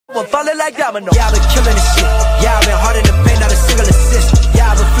I'm falling like domino. Yeah, I've been killing this shit. Yeah, I've been hard in the paint, not a single assist. Yeah,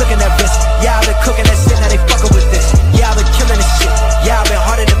 I've been flicking that wrist. Yeah, I've been cooking that shit, now they fucking with this. Yeah, I've been killing this shit. Yeah, I've been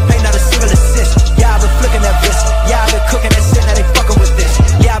hard in the paint, not a single assist. Yeah, I've been flicking that wrist. Yeah, I've been cooking that shit, now they fucking with this.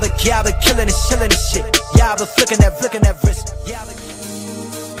 Yeah, I've been killing this, chilling this shit. Yeah, I've been flicking that wrist. Yeah, I've been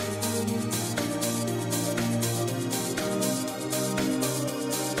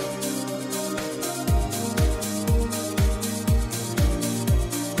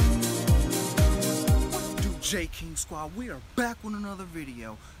J King Squad, we are back with another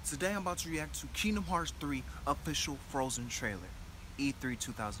video. Today I'm about to react to Kingdom Hearts 3 official Frozen trailer, E3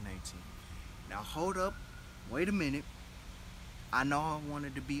 2018. Now hold up, wait a minute. I know I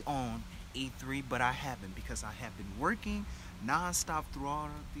wanted to be on E3, but I haven't because I have been working non-stop through all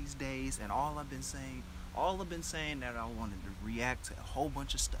of these days, and all I've been saying that I wanted to react to a whole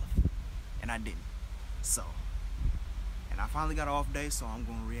bunch of stuff, and I didn't. And I finally got an off day, so I'm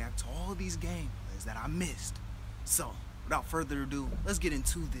going to react to all these gameplays that I missed. So, without further ado, let's get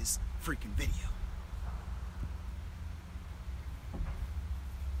into this freaking video.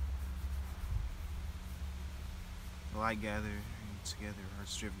 The light gather together,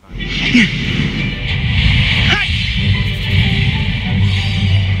 hearts driven by.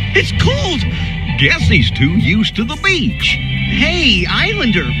 It's cold! Guess he's too used to the beach. Hey,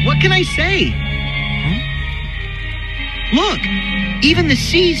 Islander, what can I say? Huh? Look, even the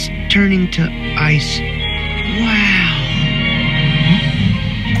sea's turning to ice. Wow.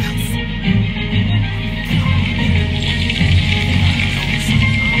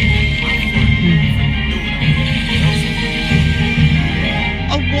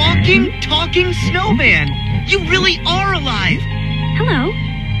 A walking, talking snowman. You really are alive. Hello.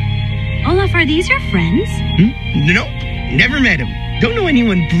 Olaf, are these your friends? Nope, never met him. Don't know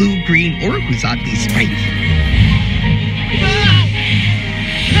anyone blue, green, or who's oddly spiky.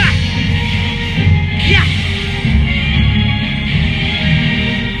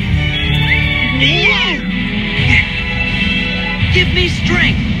 Give me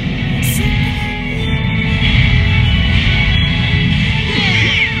strength.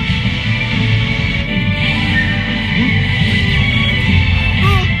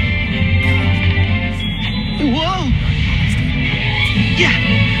 Whoa. Yeah.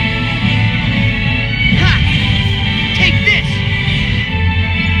 Ha. Take this.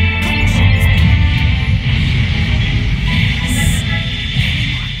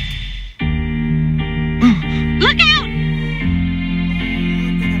 Look out!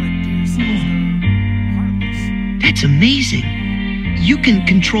 That's amazing. You can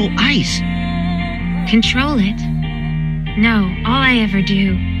control ice. Control it? No, all I ever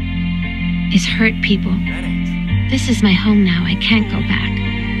do is hurt people. This is my home now. I can't go back.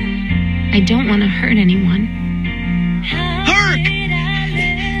 I don't want to hurt anyone. Herc!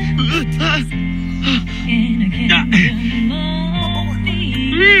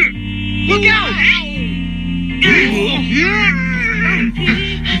 Look out!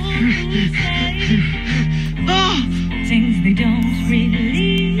 Things they don't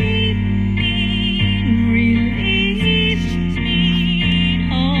relieve me.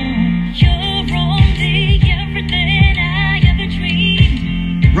 Oh, you're only everything I ever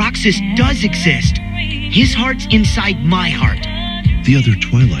dreamed. Roxas does exist. His heart's inside my heart. The other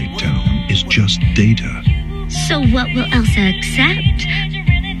Twilight Town is just data. So what will Elsa accept?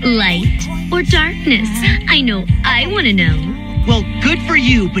 Light or darkness? I know I want to know. Well, good for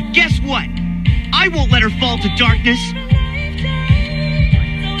you, but guess what? I won't let her fall to darkness.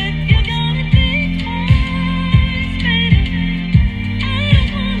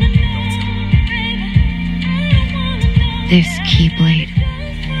 This Keyblade.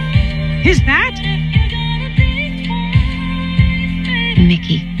 Is that?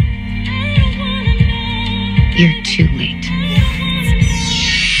 Mickey. You're too late.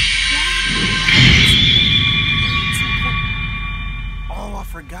 Oh, I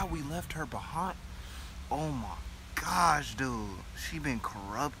forgot we left her behind. Oh my gosh, dude. She been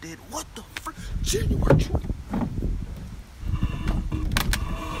corrupted. What the frick? January.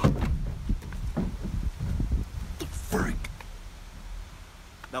 The freak.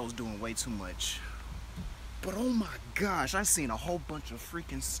 That was doing way too much. But oh my gosh, I seen a whole bunch of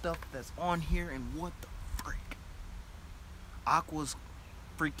freaking stuff that's on here, and what the freak? Aqua's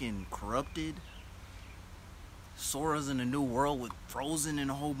freaking corrupted. Sora's in a new world with Frozen and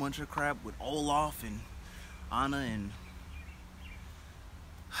a whole bunch of crap with Olaf and Anna and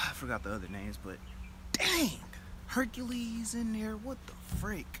I forgot the other names, but dang, Hercules in there. What the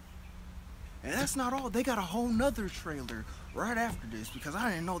freak? And that's not all. They got a whole nother trailer right after this because I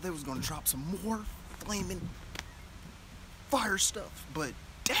didn't know they was gonna drop some more flaming fire stuff. But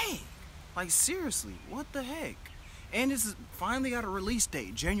dang. Like, seriously, what the heck? And this is finally got a release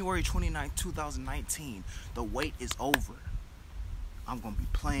date, January 29th, 2019. The wait is over. I'm going to be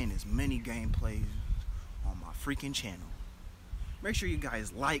playing as many gameplays on my freaking channel. Make sure you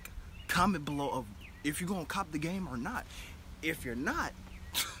guys like, comment below of if you're going to cop the game or not. If you're not,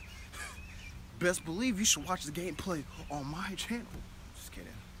 best believe you should watch the gameplay on my channel. Just kidding.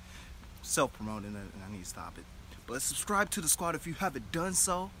 Self-promoting, and I need to stop it. But subscribe to the squad if you haven't done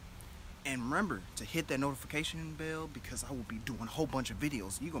so. And remember to hit that notification bell, because I will be doing a whole bunch of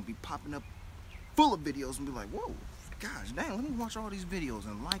videos. You're going to be popping up full of videos and be like, whoa, gosh, dang, let me watch all these videos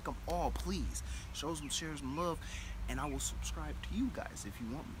and like them all, please. Show some, share some love, and I will subscribe to you guys if you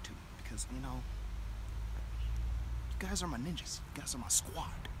want me to. Because, you know, you guys are my ninjas. You guys are my squad.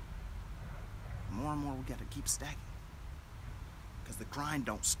 More and more we got to keep stacking, because the grind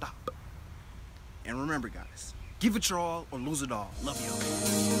don't stop. And remember, guys, give it your all or lose it all. Love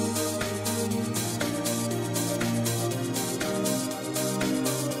you.